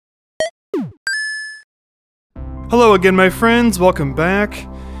Hello again, my friends, welcome back.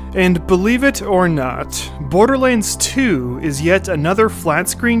 And believe it or not, Borderlands 2 is yet another flat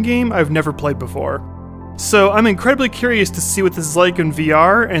screen game I've never played before. So I'm incredibly curious to see what this is like in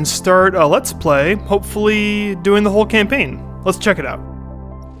VR and start a Let's Play, hopefully doing the whole campaign. Let's check it out.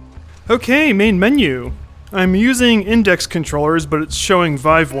 Okay, main menu. I'm using index controllers, but it's showing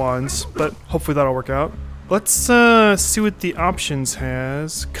Vive ones, but hopefully that'll work out. Let's see what the options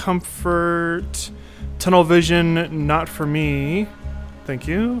has. Comfort, tunnel vision, not for me. Thank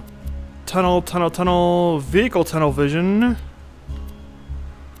you. Tunnel, vehicle tunnel vision.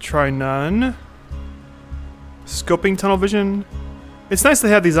 Try none. Scoping tunnel vision. It's nice to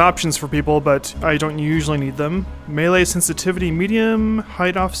have these options for people, but I don't usually need them. Melee sensitivity medium,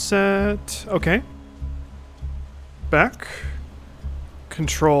 height offset, okay. Back.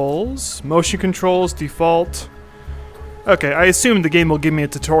 Controls, motion controls, default. Okay, I assume the game will give me a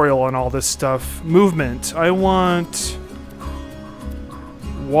tutorial on all this stuff. Movement, I want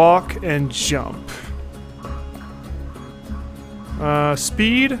walk and jump.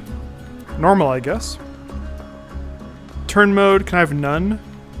 Speed, normal I guess. Turn mode, can I have none?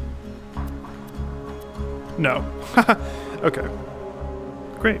 No. Okay.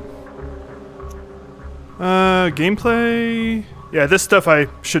 Great. Gameplay? Yeah, this stuff I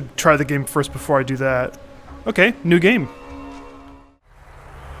should try the game first before I do that. Okay, new game.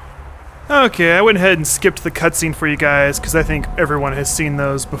 Okay, I went ahead and skipped the cutscene for you guys, because I think everyone has seen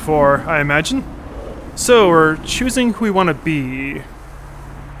those before, I imagine. So, we're choosing who we want to be.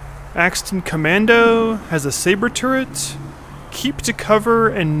 Axton Commando has a saber turret. Keep to cover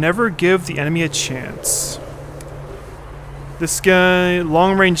and never give the enemy a chance. This guy,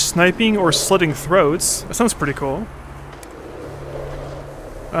 long-range sniping or slitting throats. That sounds pretty cool.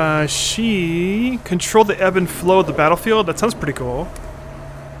 She, control the ebb and flow of the battlefield. That sounds pretty cool.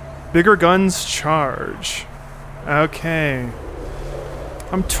 Bigger guns, charge. Okay.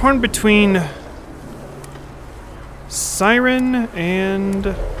 I'm torn between Siren and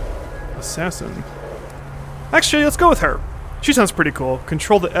Assassin. Actually, let's go with her. She sounds pretty cool.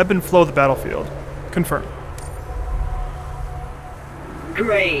 Control the ebb and flow of the battlefield. Confirm.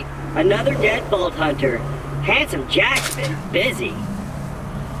 Great. Another deadbolt hunter. Handsome Jack's been busy.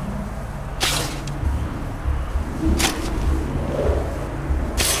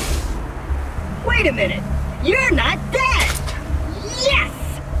 Wait a minute. You're not dead!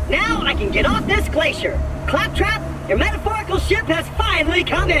 Yes! Now I can get off this glacier. Claptrap, your metaphorical ship has finally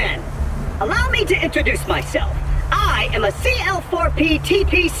come in. Allow me to introduce myself. I am a CL4P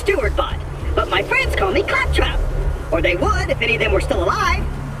TP steward bot, but my friends call me Claptrap. Or they would if any of them were still alive,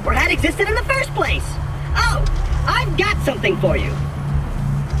 or had existed in the first place. Oh, I've got something for you.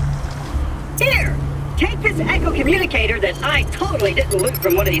 Here, take this echo communicator that I totally didn't loot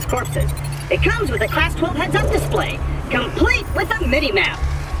from one of these corpses. It comes with a Class 12 heads-up display, complete with a mini-map.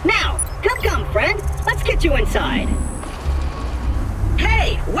 Now, come, friend, let's get you inside.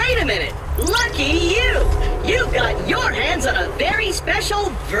 Hey, wait a minute! Lucky you! You've got your hands on a very special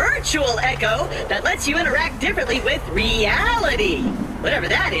virtual echo that lets you interact differently with reality. Whatever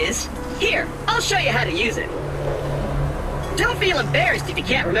that is. Here, I'll show you how to use it. Don't feel embarrassed if you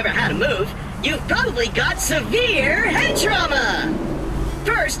can't remember how to move. You've probably got severe head trauma.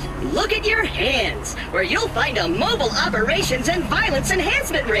 First, look at your hands, where you'll find a mobile operations and violence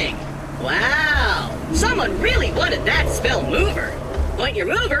enhancement ring. Wow, someone really wanted that spell mover. Point your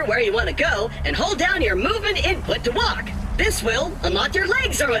mover where you want to go, and hold down your movement input to walk. This will unlock your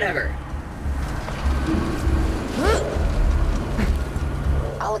legs or whatever.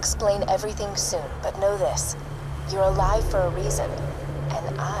 I'll explain everything soon, but know this. You're alive for a reason,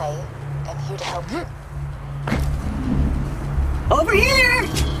 and I am here to help you. Over here!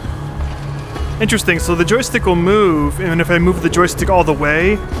 Interesting, so the joystick will move, and if I move the joystick all the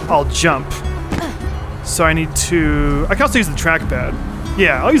way, I'll jump. So I need to... I can also use the trackpad.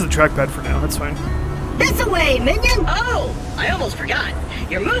 Yeah, I'll use the trackpad for now, that's fine. This away, minion! Oh, I almost forgot.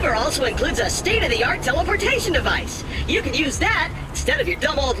 Your mover also includes a state-of-the-art teleportation device. You can use that, instead of your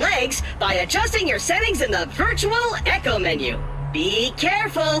dumb old legs, by adjusting your settings in the virtual echo menu. Be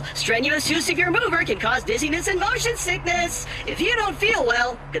careful! Strenuous use of your mover can cause dizziness and motion sickness. If you don't feel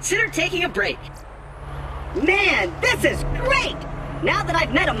well, consider taking a break. Man, this is great! Now that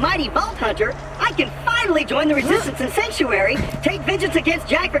I've met a mighty Vault Hunter, I can finally join the Resistance and Sanctuary, take vengeance against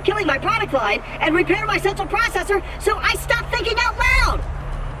Jack for killing my product line, and repair my central processor so I stop thinking out loud!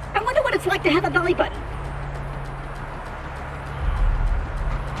 I wonder what it's like to have a belly button.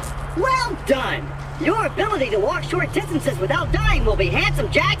 Well done! Your ability to walk short distances without dying will be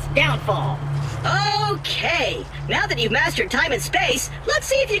Handsome Jack's downfall. Okay, now that you've mastered time and space, let's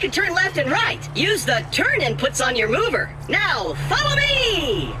see if you can turn left and right. Use the turn inputs on your mover. Now, follow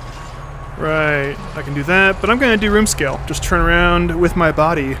me! Right, I can do that, but I'm gonna do room scale. Just turn around with my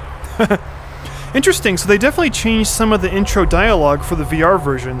body. Interesting, so they definitely changed some of the intro dialogue for the VR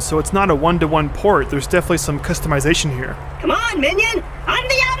version, so it's not a one-to-one port. There's definitely some customization here. Come on, minion! On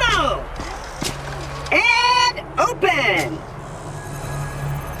the ammo! And open!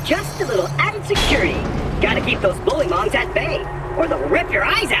 Just a little added security. Gotta keep those bullymongs at bay, or they'll rip your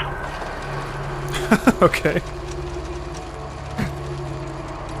eyes out. Okay.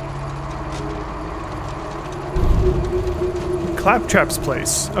 Claptrap's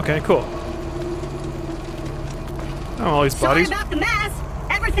place. Okay, cool. Oh, all these bodies. Sorry about the mess.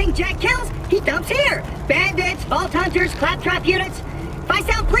 Everything Jack kills, he dumps here. Bandits, vault hunters, Claptrap units. If I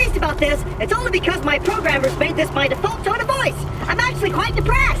sound pleased about this, it's only because my programmers made this my default tone of voice. I'm actually quite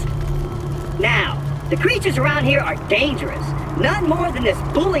depressed. Now, the creatures around here are dangerous. None more than this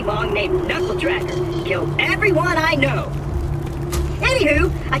bullymong named Knuckle Dragger. Killed everyone I know.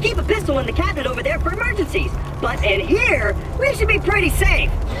 Anywho, I keep a pistol in the cabinet over there for emergencies. But in here, we should be pretty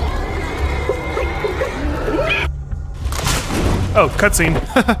safe. Oh, cutscene.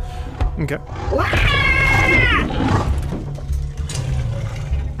 Okay.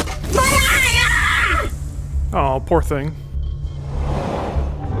 Oh, poor thing.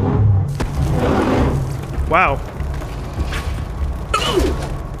 Wow.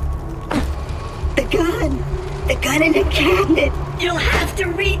 The gun! The gun in the cabinet! You'll have to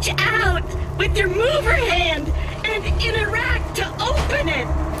reach out with your mover hand and interact to open it!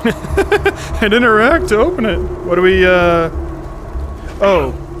 And interact to open it. What do we,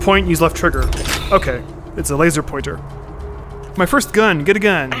 Oh, point, use left trigger. Okay, it's a laser pointer. My first gun, get a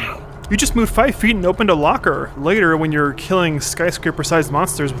gun. You just moved 5 feet and opened a locker. Later, when you're killing skyscraper-sized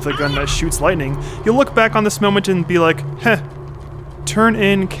monsters with a gun that shoots lightning, you'll look back on this moment and be like, heh, turn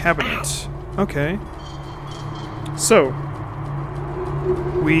in cabinet. Okay. So,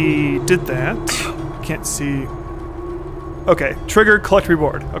 we did that. Can't see. Okay, trigger, collect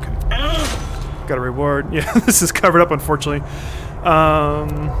reward. Okay. Got a reward. Yeah, this is covered up, unfortunately.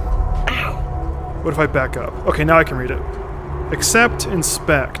 What if I back up? Okay, now I can read it. Accept,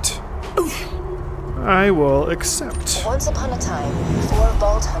 inspect. I will accept. Once upon a time, 4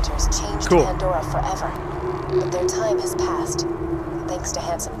 vault hunters changed Cool. Pandora forever. But their time has passed. Thanks to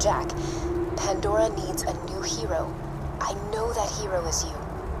Handsome Jack, Pandora needs a new hero. I know that hero is you.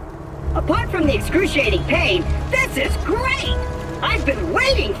 Apart from the excruciating pain, this is great! I've been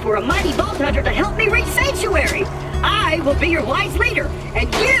waiting for a mighty vault hunter to help me reach Sanctuary! I will be your wise leader,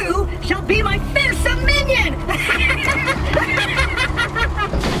 and you shall be my fearsome minion!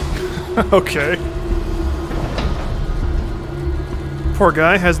 Okay. Poor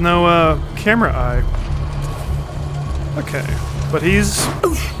guy has no camera eye. Okay, but he's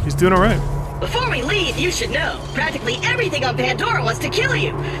doing all right. Before we leave, you should know, practically everything on Pandora wants to kill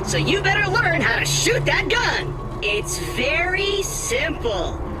you, so you better learn how to shoot that gun. It's very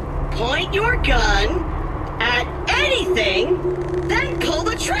simple. Point your gun at anything, then pull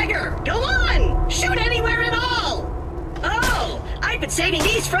the trigger. Go on, shoot anywhere at all. Oh, I've been saving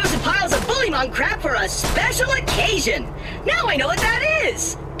these frozen piles of bullymong crap for a special occasion. Now I know what that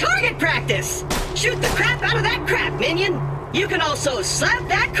is. Target practice. Shoot the crap out of that crap, minion. You can also slap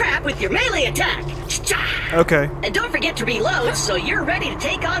that crap with your melee attack. Okay. And don't forget to reload so you're ready to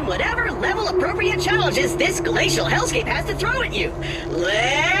take on whatever level appropriate challenges this glacial hellscape has to throw at you.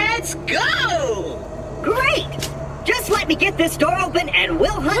 Let's go! Great! Just let me get this door open and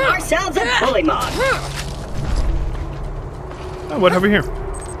we'll hunt ourselves a bullymong. Oh, what over here?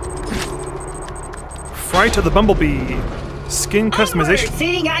 Fright of the Bumblebee. Skin customization. Onward,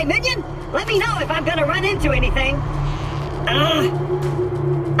 seeing eye minion! Let me know if I'm gonna run into anything.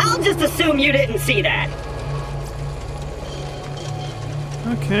 I'll just assume you didn't see that.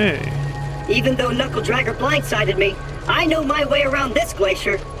 Okay. Even though Knuckle Dragger blindsided me, I know my way around this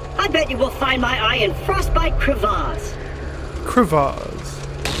glacier. I bet you will find my eye in Frostbite Crevasse. Crevasse.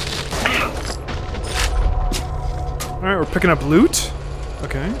 Alright, we're picking up loot.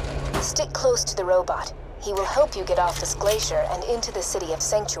 Okay. Stick close to the robot. He will help you get off this glacier and into the city of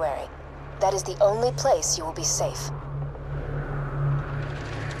Sanctuary. That is the only place you will be safe.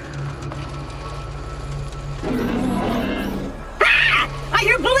 Ah! I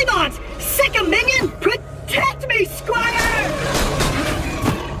hear bullymongs! Sick a minion! Protect me, Squire!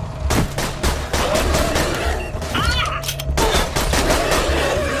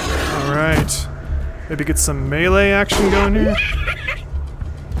 Alright. Maybe get some melee action going here.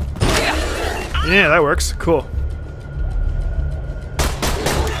 Yeah, that works. Cool.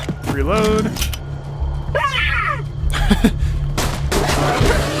 Reload.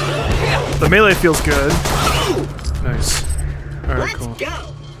 The melee feels good. Nice. Alright, Let's cool.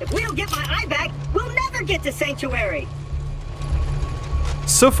 go! If we don't get my eye back, we'll never get to Sanctuary!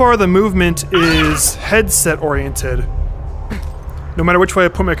 So far, the movement is headset oriented. No matter which way I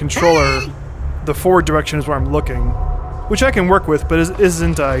put my controller, the forward direction is where I'm looking. Which I can work with, but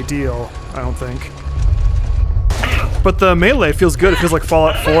isn't ideal, I don't think. But the melee feels good. It feels like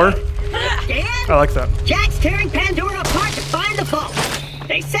Fallout 4. I like that. Jack's tearing Pandora apart to find the vault.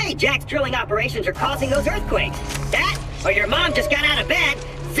 They say Jack's drilling operations are causing those earthquakes. That, or your mom just got out of bed.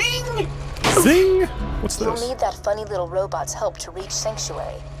 Zing! Zing! What's You'll this? need that funny little robot's help to reach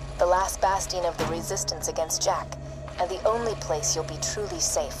Sanctuary, the last bastion of the resistance against Jack, and the only place you'll be truly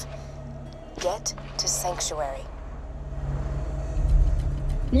safe. Get to Sanctuary.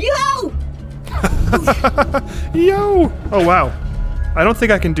 Yo! Yo! Oh, wow. I don't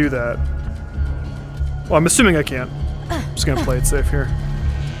think I can do that. Well, I'm assuming I can't. I'm just gonna play it safe here.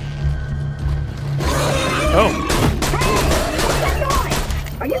 Oh.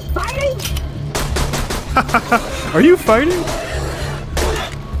 Are you fighting? Are you fighting?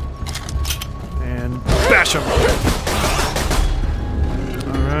 And bash him.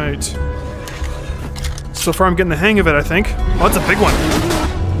 Alright. So far I'm getting the hang of it, I think. Oh, that's a big one.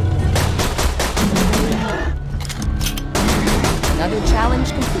 Another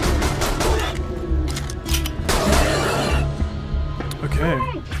challenge complete.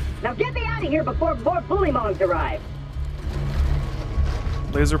 Okay. Now get me out of here before more bullymongs arrive.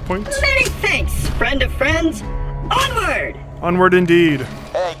 Laser point. Many thanks, friend of friends. Onward! Onward indeed.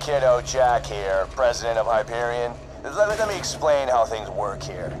 Hey kiddo, Jack here, president of Hyperion. Let me explain how things work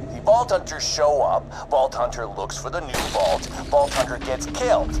here. The Vault Hunters show up, Vault Hunter looks for the new vault, Vault Hunter gets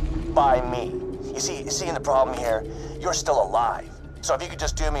killed by me. You see the problem here? You're still alive. So if you could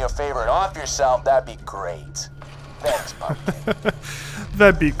just do me a favor and off yourself, that'd be great. Thanks, Pumpkin.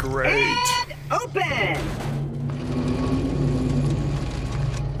 That'd be great. And open!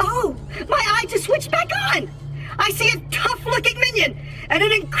 Oh, my eye just switched back on! I see a tough-looking minion and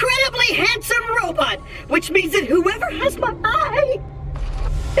an incredibly handsome robot, which means that whoever has my eye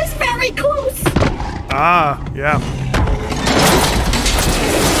is very close. Ah, yeah.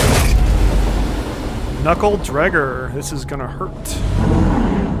 Knuckle Dragger. This is gonna hurt.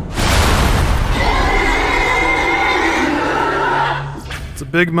 It's a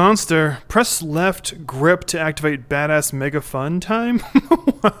big monster. Press left grip to activate badass mega fun time?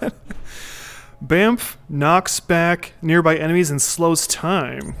 What? Bamf knocks back nearby enemies and slows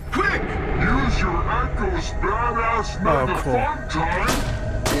time. Quick! Use your Echo's badass mega cool. fun time!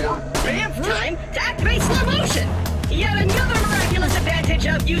 Or Bamf time to activate slow motion. Yet another miraculous advantage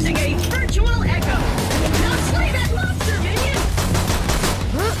of using a virtual echo. Now slay that monster, minion!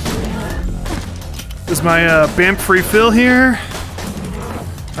 Is my Bamf refill here?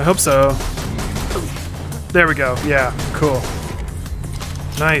 I hope so. There we go. Yeah, cool.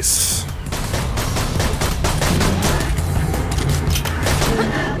 Nice.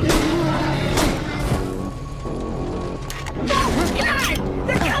 God!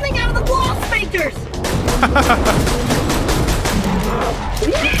 They're coming out of the wall sphincters!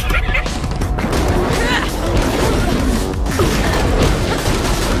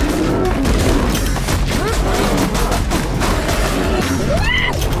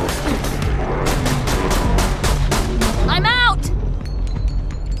 I'm out!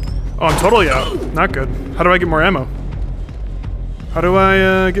 Oh, I'm totally out. Not good. How do I get more ammo? How do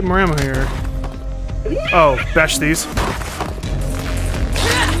I get more ammo here? Oh, bash these.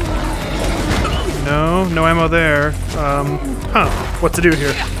 No, no ammo there. What to do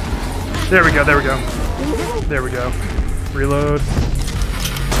here? There we go, there we go. There we go. Reload.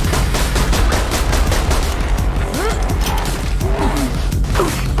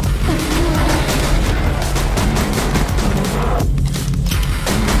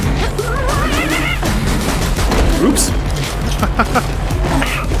 Oops.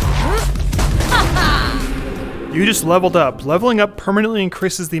 You just leveled up. Leveling up permanently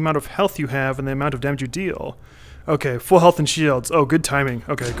increases the amount of health you have and the amount of damage you deal. Okay, full health and shields. Oh, good timing.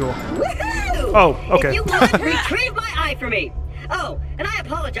 Okay, cool. Woohoo! Oh, okay. If you want, retrieve my eye for me. Oh, and I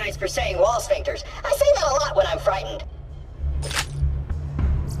apologize for saying wall sphincters. I say that a lot when I'm frightened.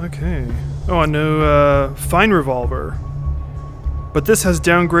 Okay. Oh, a new fine revolver. But this has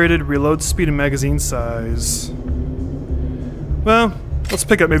downgraded reload speed and magazine size. Well, let's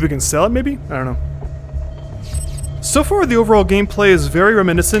pick up. Maybe we can sell it, maybe? I don't know. So far, the overall gameplay is very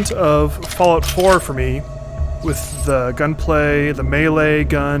reminiscent of Fallout 4 for me, with the gunplay, the melee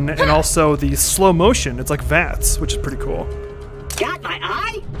gun, and also the slow motion. It's like VATS, which is pretty cool. Got my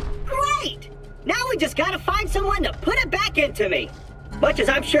eye? Now we just gotta find someone to put it back into me. Much as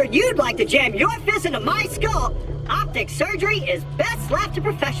I'm sure you'd like to jam your fist into my skull, optic surgery is best left to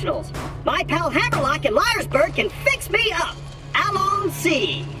professionals. My pal Hammerlock in Liarsburg can fix me up.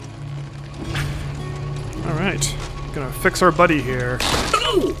 Allons-y. Alright. Gonna fix our buddy here.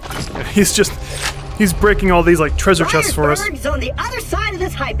 Ooh! Yeah, he's breaking all these like treasure chests for us. Liarsburg's on the other side of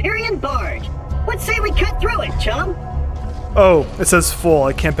this Hyperion barge. What say we cut through it, chum? Oh, it says full.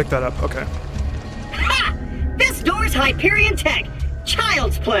 I can't pick that up. Okay. Ha! This door's Hyperion tech.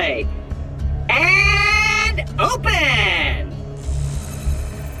 Child's play. And open!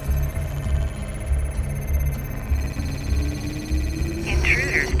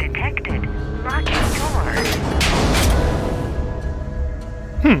 Intruders detected. Locking door.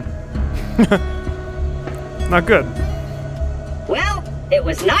 Not good. Well, it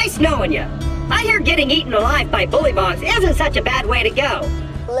was nice knowing you. I hear getting eaten alive by bullybongs isn't such a bad way to go.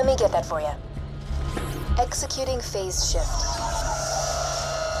 Let me get that for you. Executing phase shift.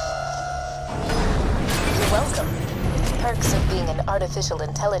 You're welcome. Perks of being an artificial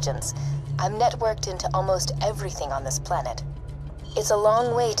intelligence. I'm networked into almost everything on this planet. It's a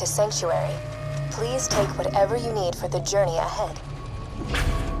long way to Sanctuary. Please take whatever you need for the journey ahead.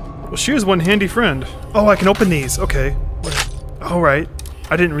 Well, she is one handy friend. Oh, I can open these. Okay. All right.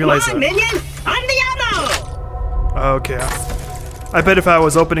 I didn't realize Come on, that. minion! On the ammo! Okay. I bet if I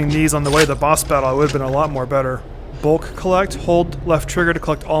was opening these on the way to the boss battle, I would have been a lot more better. Bulk collect. Hold left trigger to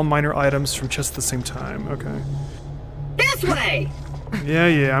collect all minor items from chests at the same time. Okay. This way!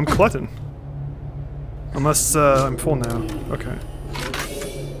 Yeah, I'm collecting. Unless I'm full now. Okay.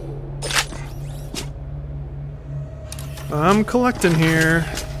 I'm collecting here.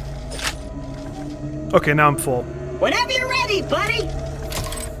 Okay, now I'm full. Whenever you're ready, buddy!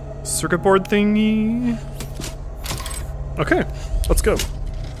 Circuit board thingy. Okay, let's go.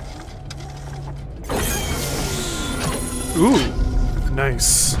 Ooh,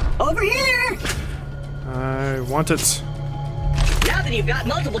 nice. Over here! I want it. Now that you've got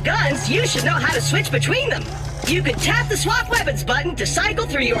multiple guns, you should know how to switch between them. You can tap the swap weapons button to cycle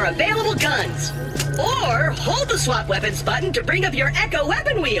through your available guns. Or hold the swap weapons button to bring up your Echo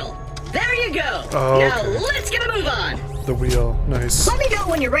weapon wheel. There you go. Oh, now okay. let's get a move on. The wheel, nice. Let me know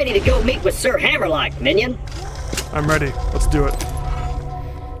when you're ready to go meet with Sir Hammerlock, minion. I'm ready. Let's do it.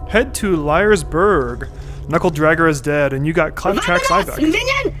 Head to Liarsburg. Knuckle Dragger is dead, and you got Claptrap's eye back.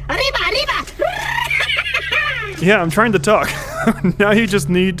 Minion! Arriba! Yeah, I'm trying to talk. Now you just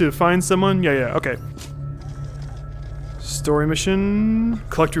need to find someone. Yeah, okay. Story mission.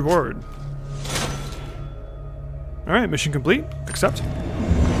 Collect reward. Alright, mission complete. Accept.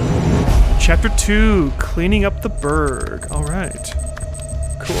 Chapter 2. Cleaning up the Berg. Alright.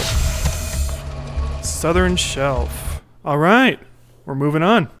 Cool. Southern Shelf. Alright. We're moving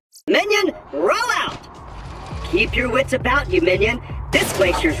on. Minion, roll out! Keep your wits about you, minion. This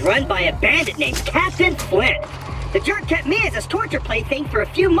glacier's run by a bandit named Captain Flint. The jerk kept me as his torture plaything for a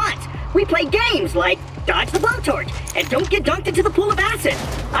few months. We played games like Dodge the Blowtorch and Don't Get Dunked into the Pool of Acid.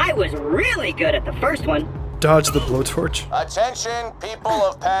 I was really good at the first one. Dodge the Blowtorch. Attention, people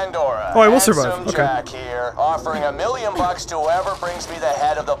of Pandora. Oh, I will survive. Handsome Okay. Jack here, offering $1 million to whoever brings me the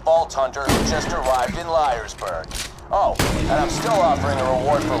head of the Vault Hunter who just arrived in Liarsburg. Oh, and I'm still offering a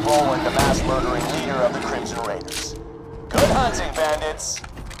reward for Roland, the mass-murdering leader of the Crimson Raiders. Good hunting, bandits.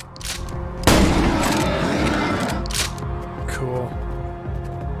 Cool.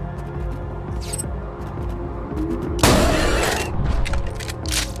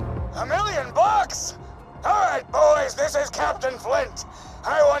 $1 million? All right, boys, this is Captain Flint.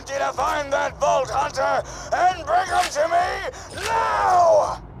 I want you to find that Vault Hunter and bring him to me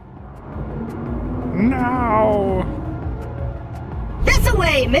now! Now! This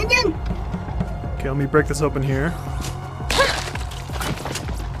away, minion! Okay, let me break this open here.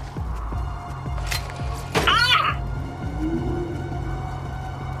 Ah!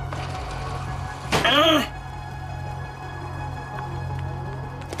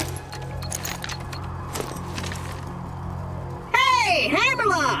 Hey,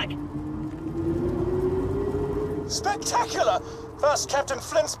 Hammerlock! Spectacular! First Captain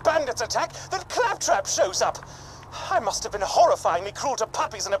Flint's bandits attack, then Claptrap shows up. I must have been horrifyingly cruel to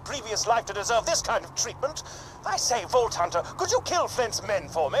puppies in a previous life to deserve this kind of treatment. I say, Vault Hunter, could you kill Flint's men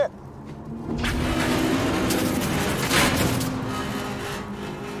for me?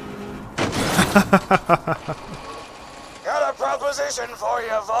 Got a proposition for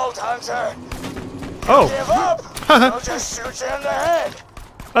you, Vault Hunter. Oh! Give up! I'll just shoot you in the head.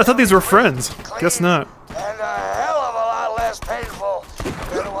 I thought these were friends. Guess not. And a hell of a lot less painful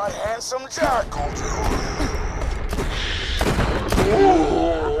than what Handsome Jack will do.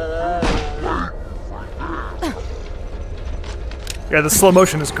 Yeah, the slow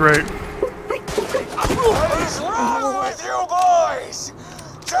motion is great. What is wrong with you boys?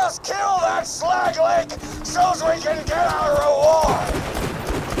 Just kill that slag lick so we can get our reward.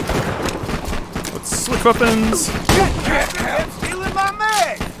 Let's switch weapons. Stealing my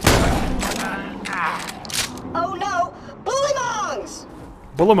man. Oh no! Bullymongs!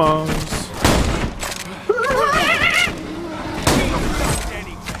 Bullimongs.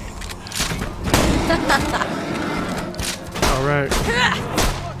 All right.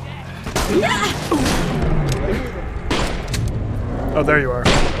 Oh, there you are.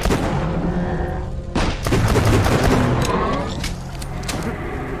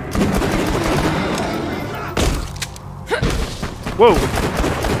 Whoa.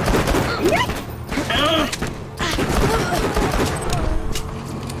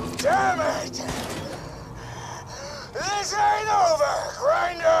 Damn it! This ain't over,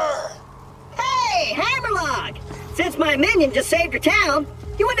 Grinder! Hey, Hammerlock! Since my minion just saved your town,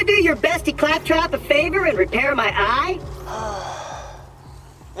 you want to do your bestie Claptrap a favor and repair my eye?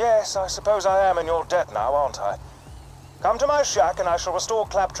 Yes, I suppose I am in your debt now, aren't I? Come to my shack and I shall restore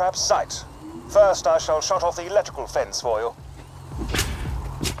Claptrap's sight. First, I shall shut off the electrical fence for you.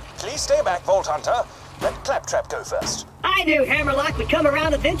 Please stay back, Vault Hunter. Let Claptrap go first. I knew Hammerlock would come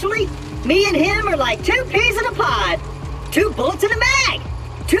around eventually. Me and him are like two peas in a pod. 2 bullets in a mag.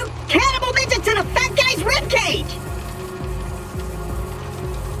 2 cannibal midgets in a fat guy's ribcage.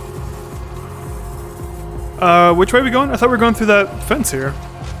 Which way are we going? I thought we were going through that fence here.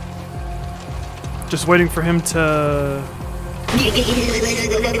 Just waiting for him to...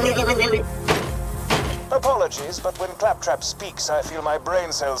 Apologies, but when Claptrap speaks, I feel my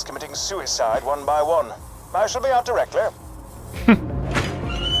brain cells committing suicide one by one. I shall be out directly.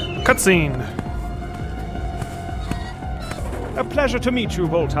 Cutscene. A pleasure to meet you,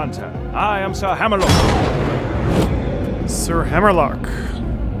 Vault Hunter. I am Sir Hammerlock. Sir Hammerlock.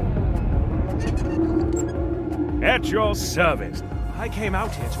 At your service. I came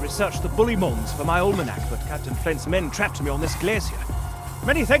out here to research the Bullymongs for my almanac, but Captain Flint's men trapped me on this glacier.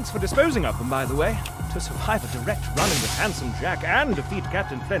 Many thanks for disposing of them, by the way. To survive a direct run-in with Handsome Jack and defeat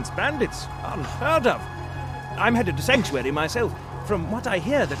Captain Flint's bandits, unheard of. I'm headed to Sanctuary myself. From what I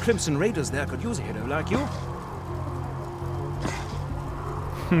hear, the Crimson Raiders there could use a hero like you.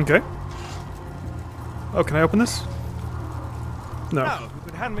 Okay. Oh, can I open this? No. Now, if you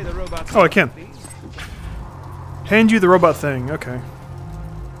could hand me the robot. Oh, I can. Please. Hand you the robot thing. Okay.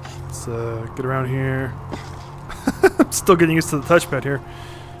 Let's get around here. I'm still getting used to the touchpad here.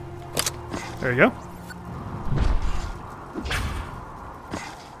 There you go.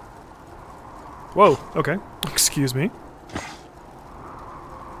 Whoa, okay. Excuse me.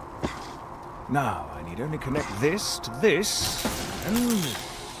 Now, I need only connect this to this, and this.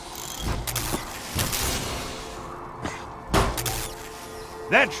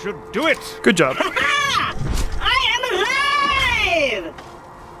 That should do it! Good job. I am alive!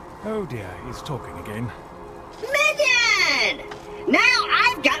 Oh dear, he's talking again. Minion! Now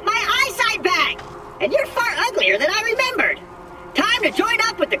I've got my eyesight back! And you're far uglier than I remembered! Time to join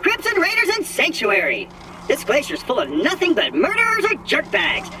up with the Crimson Raiders in Sanctuary! This glacier's full of nothing but murderers or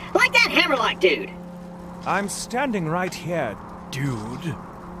jerkbags, like that Hammerlock dude! I'm standing right here, dude.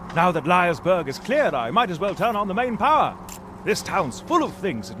 Now that Liarsburg is cleared, I might as well turn on the main power. This town's full of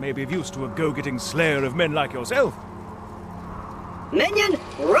things that may be of use to a go-getting slayer of men like yourself. Minion,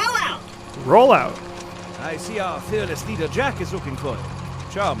 roll out! Roll out. I see our fearless leader Jack is looking for you.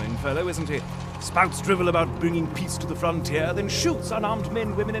 Charming fellow, isn't he? Spouts drivel about bringing peace to the frontier, then shoots unarmed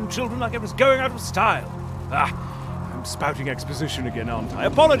men, women, and children like it was going out of style. Ah, I'm spouting exposition again, aren't I?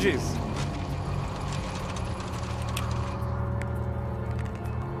 Apologies!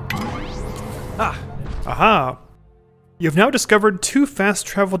 Ah, Aha. You've now discovered 2 fast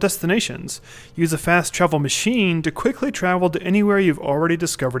travel destinations. Use a fast travel machine to quickly travel to anywhere you've already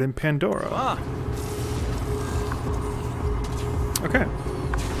discovered in Pandora. Okay.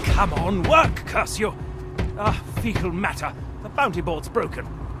 come on, work, curse you! Ah, fecal matter. The bounty board's broken.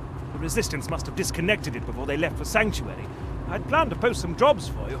 The Resistance must have disconnected it before they left for Sanctuary. I'd planned to post some jobs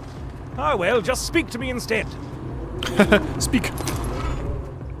for you. Ah well, just speak to me instead. Speak.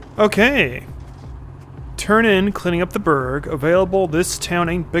 Okay. Turn in, cleaning up the burg. Available, this town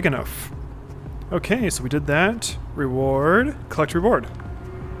ain't big enough. Okay, so we did that. Reward. Collect reward.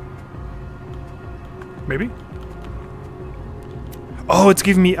 Maybe? Oh, it's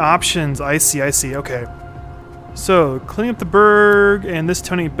giving me options. I see, okay. So, cleaning up the burg and this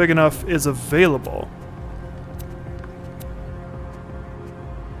town ain't big enough is available.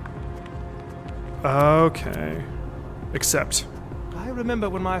 Okay. Accept. I remember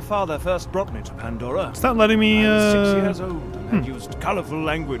when my father first brought me to Pandora. It's not letting me, I was 6 years old, and and used colorful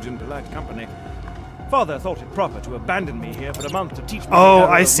language in polite company. Father thought it proper to abandon me here for a month to teach me. Oh,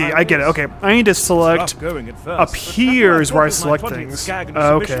 I see. I get it. Okay, I need to select going at first, up here is where I select things.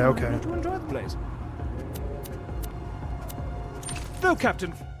 Okay, okay. To enjoy the place. Though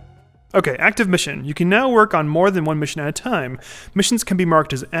Captain. Okay, active mission. You can now work on more than one mission at a time. Missions can be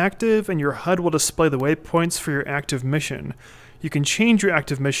marked as active, and your HUD will display the waypoints for your active mission. You can change your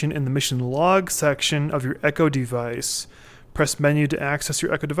active mission in the mission log section of your Echo device. Press menu to access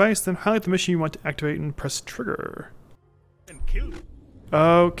your Echo device, then highlight the mission you want to activate and press trigger.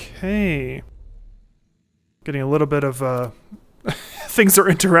 Okay. Getting a little bit of, things are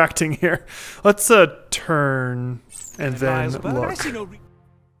interacting here. Let's, turn and then look.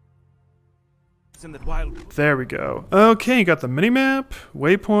 There we go. Okay, you got the minimap,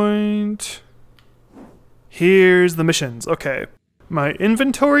 waypoint. Here's the missions. Okay. My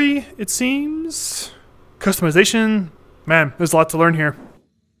inventory, it seems. Customization. Man, there's a lot to learn here.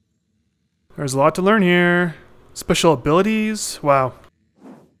 There's a lot to learn here. Special abilities. Wow.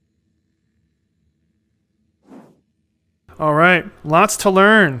 Alright, lots to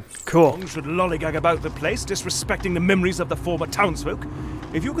learn. Cool. One should lollygag about the place, disrespecting the memories of the former townsfolk.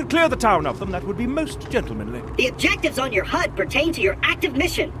 If you could clear the town of them, that would be most gentlemanly. The objectives on your HUD pertain to your active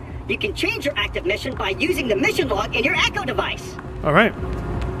mission. You can change your active mission by using the mission log in your Echo device. Alright.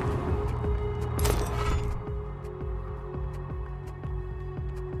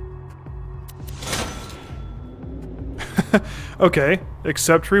 Okay,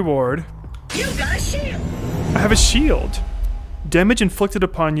 accept reward. You got a shield! I have a shield. Damage inflicted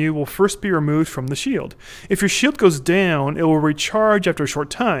upon you will first be removed from the shield. If your shield goes down, it will recharge after a short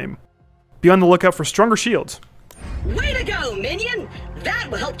time. Be on the lookout for stronger shields. Way to go, minion!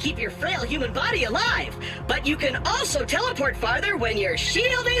 That will help keep your frail human body alive, but you can also teleport farther when your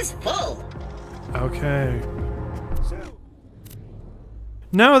shield is full. Okay.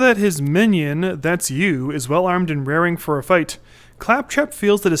 Now that his minion, that's you, is well armed and raring for a fight, Claptrap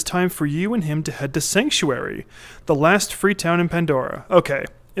feels that it's time for you and him to head to Sanctuary, the last free town in Pandora. Okay,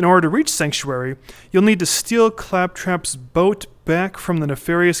 in order to reach Sanctuary, you'll need to steal Claptrap's boat back from the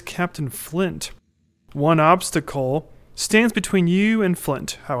nefarious Captain Flint. One obstacle stands between you and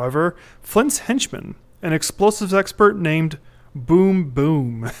Flint, however, Flint's henchman, an explosives expert named Boom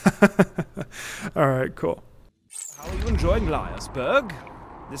Boom. Alright, cool. How are you enjoying Liarsburg?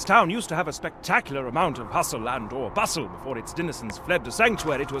 This town used to have a spectacular amount of hustle and or bustle before its denizens fled to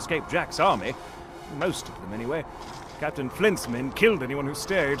Sanctuary to escape Jack's army. Most of them, anyway. Captain Flint's men killed anyone who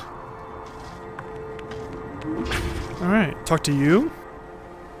stayed. Alright, talk to you.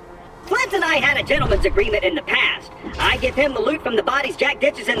 Flint and I had a gentleman's agreement in the past. I give him the loot from the bodies Jack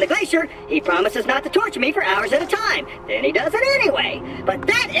ditches in the glacier. He promises not to torture me for hours at a time. Then he does it anyway. But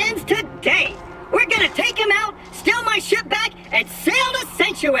that ends today. We're gonna take him out, steal my ship back, and sail to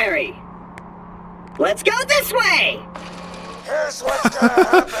Sanctuary. Let's go this way! Here's what's gonna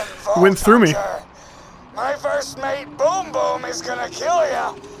happen, Vault Went through me. Hunter. My first mate, Boom Boom, is gonna kill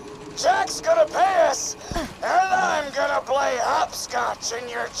ya. Jack's gonna pay us, and I'm gonna play hopscotch in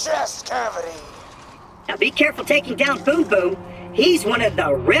your chest cavity. Now be careful taking down Boom Boom. He's one of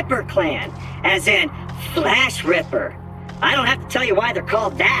the Ripper clan, as in Flash Ripper. I don't have to tell you why they're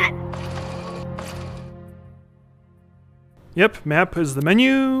called that. Yep, map is the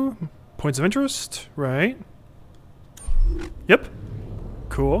menu. Points of interest, right? Yep.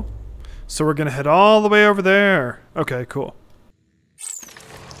 Cool. So we're gonna head all the way over there. Okay, cool.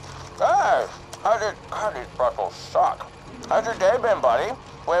 Hey, how did Freckles suck? How's your day been, buddy?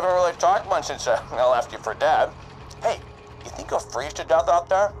 We haven't really talked much since I left you for dead. Hey, you think you'll freeze to death out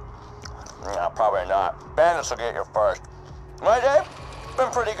there? No, probably not. Bandits will get you first. My day?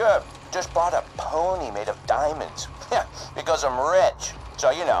 Been pretty good. Just bought a pony made of diamonds. Yeah, because I'm rich. So,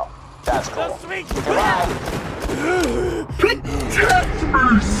 you know, that's cool. Goodbye.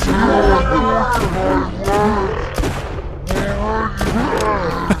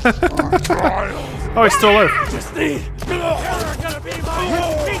 Oh, he's still alive.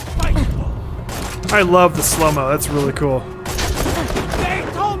 I love the slow-mo. That's really cool. They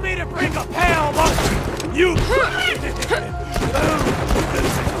told me to bring a pail, but you...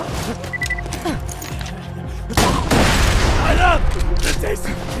 I love the taste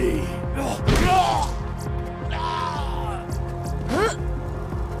of tea.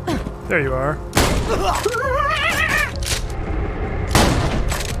 There you are.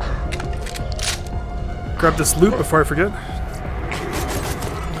 Grab this loot before I forget.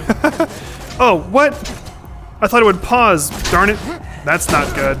 Oh, what? I thought it would pause. Darn it. That's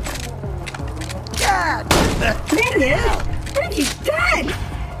not good. Minion, what have you done?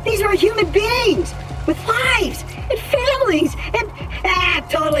 These are human beings with lives and families. feelings and...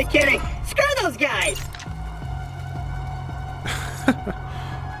 totally kidding. Screw those guys.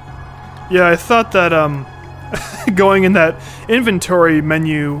 Yeah, I thought that, going in that inventory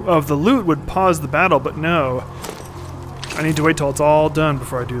menu of the loot would pause the battle, but no. I need to wait till it's all done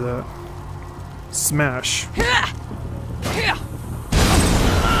before I do that. Smash.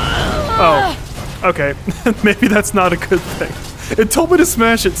 Oh, okay. Maybe that's not a good thing. It told me to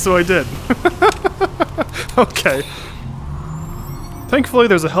smash it, so I did. Okay. Thankfully,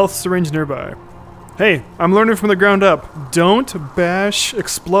 there's a health syringe nearby. Hey, I'm learning from the ground up. Don't bash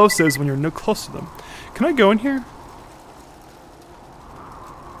explosives when you're no close to them. Can I go in here?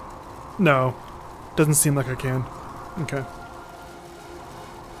 No. Doesn't seem like I can. Okay.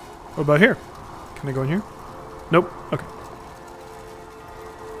 What about here? Can I go in here? Nope. Okay.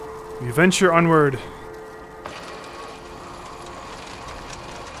 We venture onward.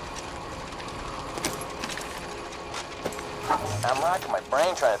 I'm racking my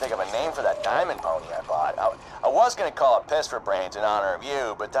brain trying to think of a name for that diamond pony I bought. I was gonna call it Piss for Brains in honor of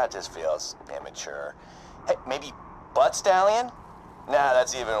you, but that just feels immature. Hey, maybe Butt Stallion? Nah,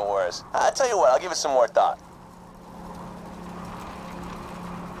 that's even worse. I'll tell you what, I'll give it some more thought.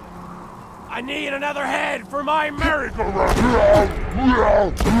 I need another head for my merry-go-round.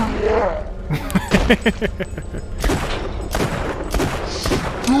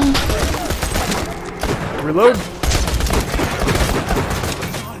 Reload.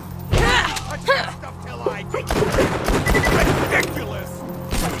 Ridiculous.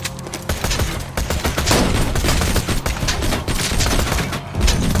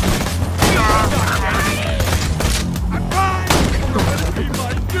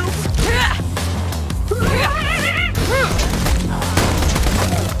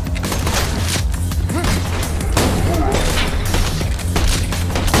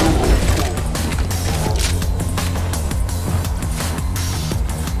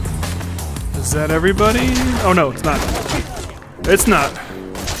 Is that everybody? Oh no, it's not. It's not.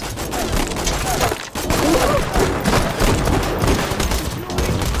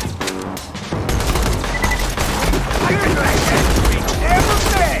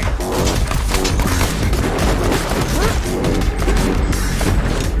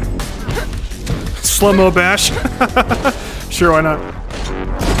 Slow-mo bash. Sure, why not?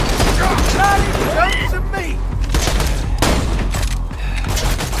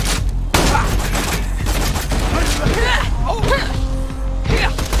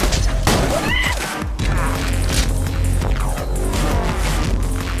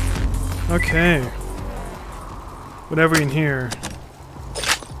 Okay. Whatever in here.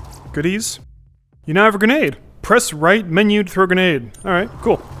 Goodies? You now have a grenade. Press right menu to throw a grenade. Alright,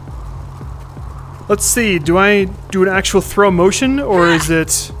 cool. Let's see, do I do an actual throw motion, or is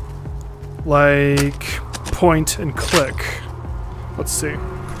it like point and click? Let's see.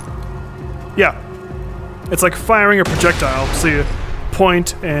 Yeah. It's like firing a projectile, so you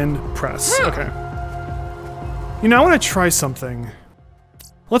point and press. Okay. You know, I want to try something.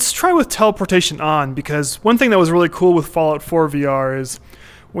 Let's try with teleportation on, because one thing that was really cool with Fallout 4 VR is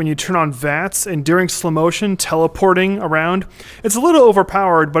when you turn on VATS and during slow motion, teleporting around. It's a little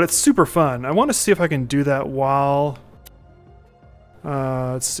overpowered, but it's super fun. I want to see if I can do that while...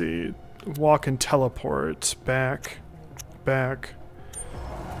 let's see. Walk and teleport. Back. Back.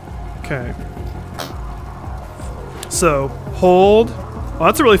 Okay. So, hold... Oh,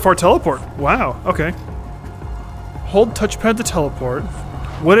 that's a really far teleport. Wow, okay. Hold touchpad to teleport.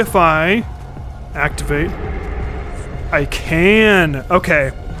 What if I activate? I can.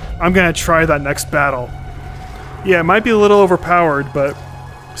 Okay, I'm gonna try that next battle. Yeah, it might be a little overpowered, but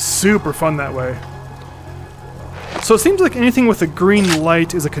super fun that way. So it seems like anything with a green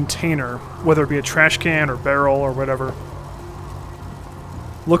light is a container, whether it be a trash can or barrel or whatever.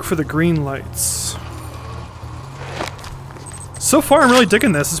 Look for the green lights. So far, I'm really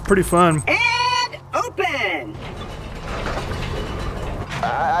digging this. It's pretty fun. And open!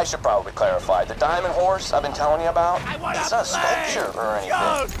 I should probably clarify. The diamond horse I've been telling you about, it's not a sculpture or anything.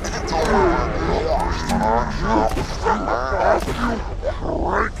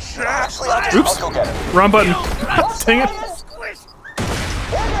 Actually, I'll go get it. Wrong button. Dang it.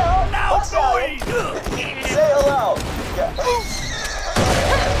 Say hello.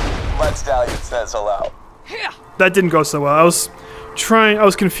 Let Stallion says hello. That didn't go so well. I was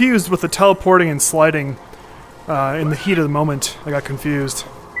confused with the teleporting and sliding. In the heat of the moment, I got confused.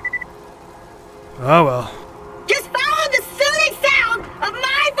 Oh well. Just follow the soothing sound of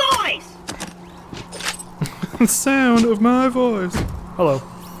my voice! The sound of my voice. Hello.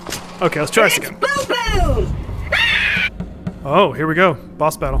 Okay, let's try this again. Boom boom! Oh, here we go.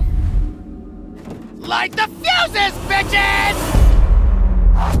 Boss battle. Light the fuse houses, bitches!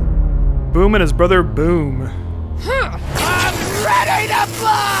 Boom and his brother Boom. I'm ready to blow!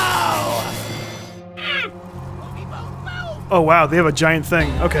 Oh wow, they have a giant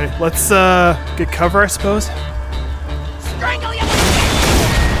thing. Okay, let's get cover, I suppose. Strangle you!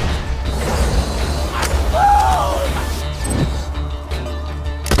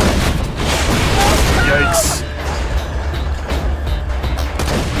 Yikes.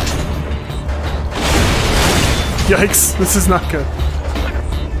 Yikes, this is not good.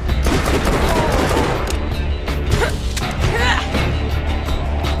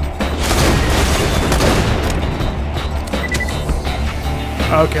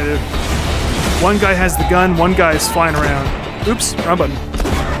 Okay, dude. One guy has the gun, one guy is flying around. Oops, wrong button.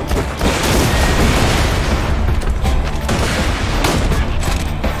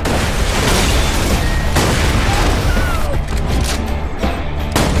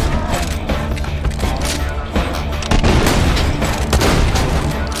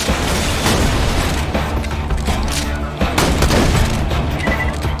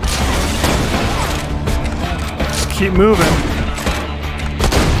 Keep moving.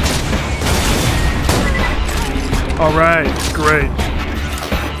 Alright, great.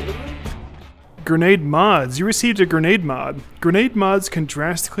 Grenade mods. You received a grenade mod. Grenade mods can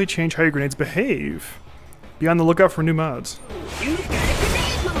drastically change how your grenades behave. Be on the lookout for new mods. You've got a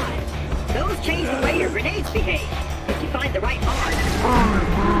grenade mod. Those change the way your grenades behave. If you find the right mod.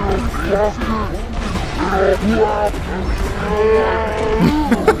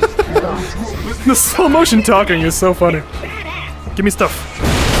 The slow motion talking is so funny. Give me stuff.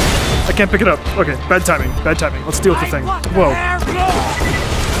 I can't pick it up. Okay, bad timing. Bad timing. Let's deal with the thing. Whoa.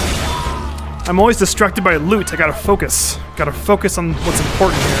 I'm always distracted by loot. I gotta focus. Gotta focus on what's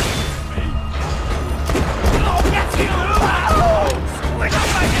important here.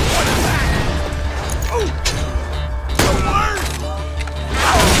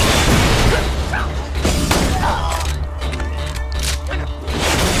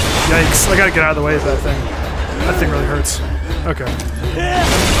 Yikes, I gotta get out of the way of that thing. That thing really hurts. Okay.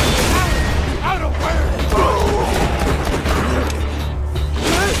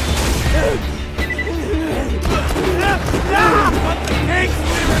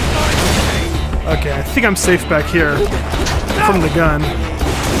 Okay, I think I'm safe back here from the gun.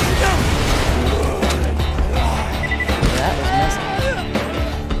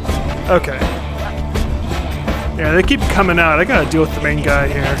 Okay. Yeah, they keep coming out. I gotta deal with the main guy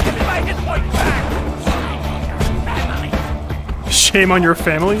here. Shame on your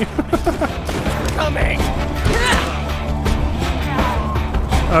family? Coming!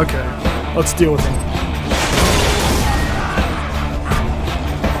 Okay, let's deal with him.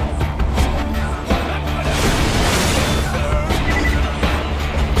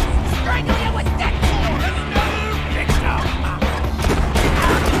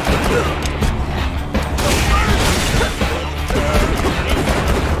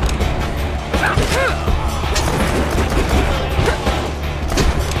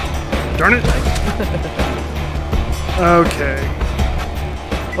 Darn it! Okay.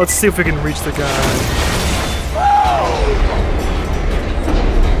 Let's see if we can reach the guy.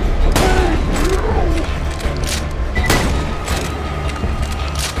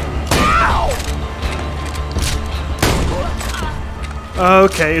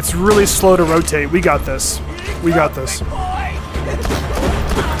 Okay, it's really slow to rotate. We got this. We got this.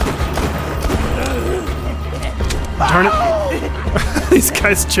 Darn it. These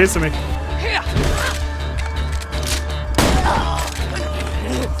guys chasing me.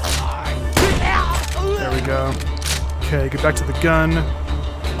 There we go. Okay, get back to the gun.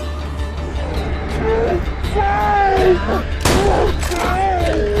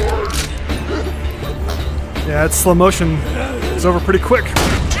 Yeah, it's slow motion. It's over pretty quick.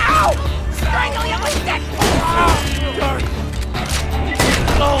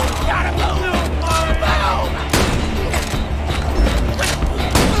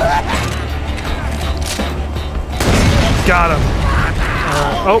 Got him.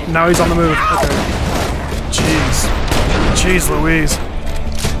 Oh, now he's on the move. Okay. Jeez. Jeez Louise.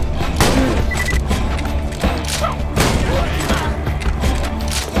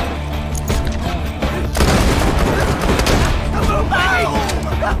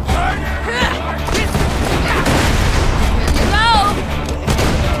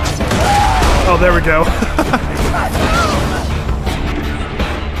 Oh, there we go.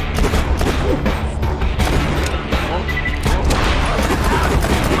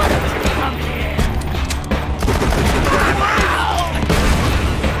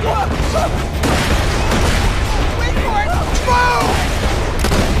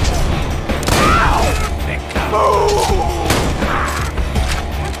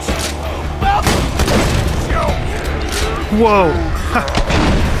 Whoa!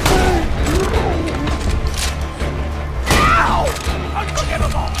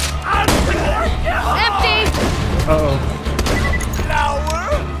 Empty! Uh-oh.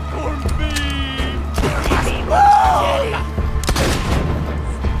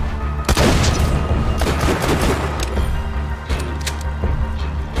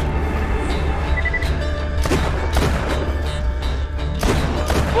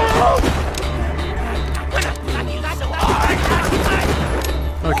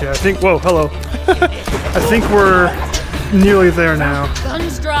 Okay, I think, whoa, hello. I think we're nearly there now.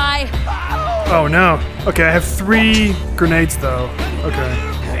 Guns dry. Oh no. Okay, I have 3 grenades though. Okay.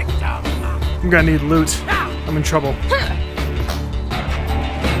 I'm gonna need loot. I'm in trouble.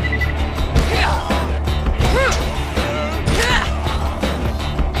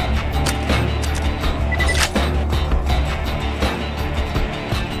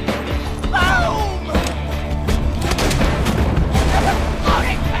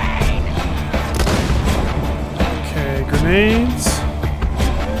 Okay, grenades.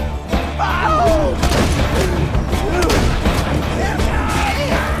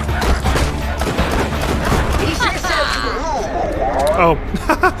 Oh,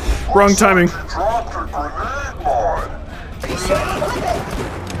 wrong timing. Dropped a grenade mod.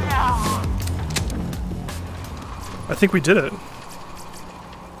 I think we did it.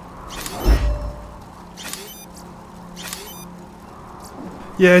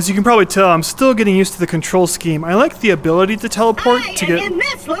 Yeah, as you can probably tell, I'm still getting used to the control scheme. I like the ability to teleport to get... in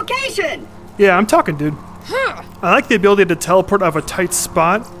this location! Yeah, I'm talking, dude. I like the ability to teleport out of a tight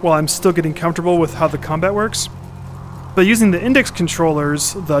spot while I'm still getting comfortable with how the combat works. But using the index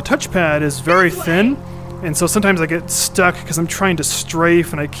controllers, the touchpad is very thin, and so sometimes I get stuck because I'm trying to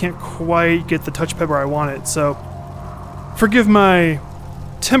strafe and I can't quite get the touchpad where I want it. So, forgive my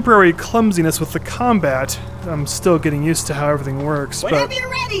temporary clumsiness with the combat. I'm still getting used to how everything works. Whenever you're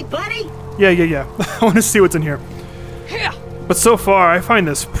ready, buddy! Yeah. I want to see what's in here. But so far, I find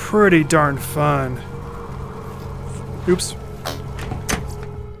this pretty darn fun. Oops.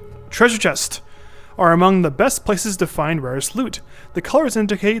 Treasure chest are among the best places to find rarest loot. The colors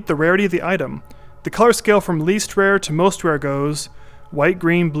indicate the rarity of the item. The color scale from least rare to most rare goes white,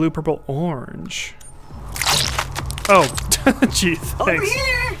 green, blue, purple, orange. Oh, gee, thanks. Over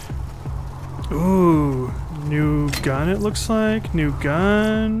here! Ooh, new gun it looks like. New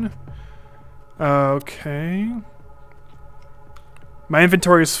gun. Okay. My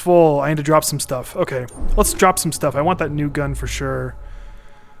inventory is full. I need to drop some stuff. Okay, let's drop some stuff. I want that new gun for sure.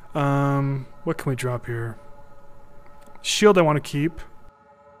 What can we drop here? Shield I want to keep.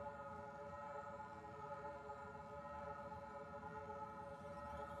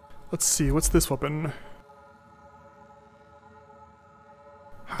 Let's see, what's this weapon?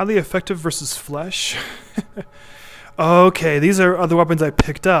 Highly effective versus flesh. Okay, these are other weapons I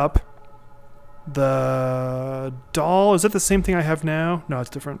picked up. The doll, is that the same thing I have now? No, it's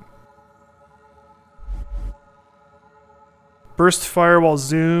different. Burst fire while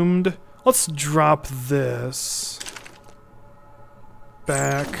zoomed. Let's drop this.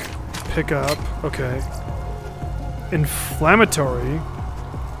 Back. Pick up. Okay. Inflammatory.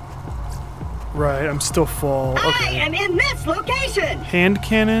 Right, I'm still full. Okay. I am in this location! Hand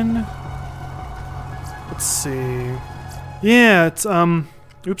cannon. Let's see. Yeah, it's,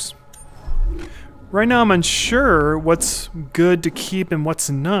 oops. Right now I'm unsure what's good to keep and what's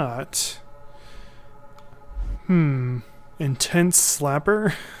not. Intense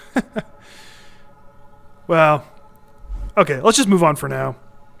slapper? Well, okay, let's just move on for now.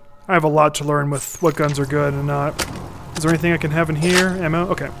 I have a lot to learn with what guns are good and not. Is there anything I can have in here? Ammo?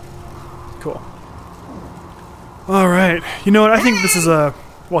 Okay. Cool. Alright, you know what, I think this is a...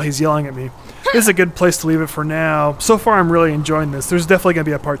 Well, he's yelling at me. This is a good place to leave it for now. So far I'm really enjoying this. There's definitely going to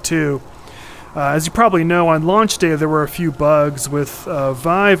be a part 2. As you probably know, on launch day there were a few bugs with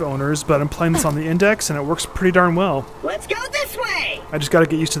Vive owners, but I'm playing this on the Index and it works pretty darn well. Let's go this way! I just gotta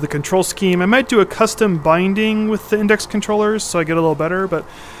get used to the control scheme. I might do a custom binding with the Index controllers so I get a little better, but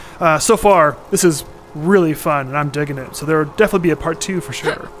so far this is really fun and I'm digging it. So there will definitely be a part 2 for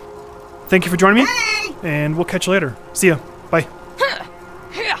sure. Thank you for joining me, and we'll catch you later. See ya. Bye.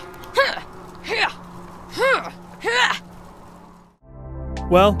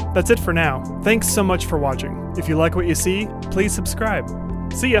 Well, that's it for now. Thanks so much for watching. If you like what you see, please subscribe.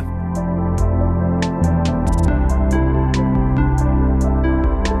 See ya!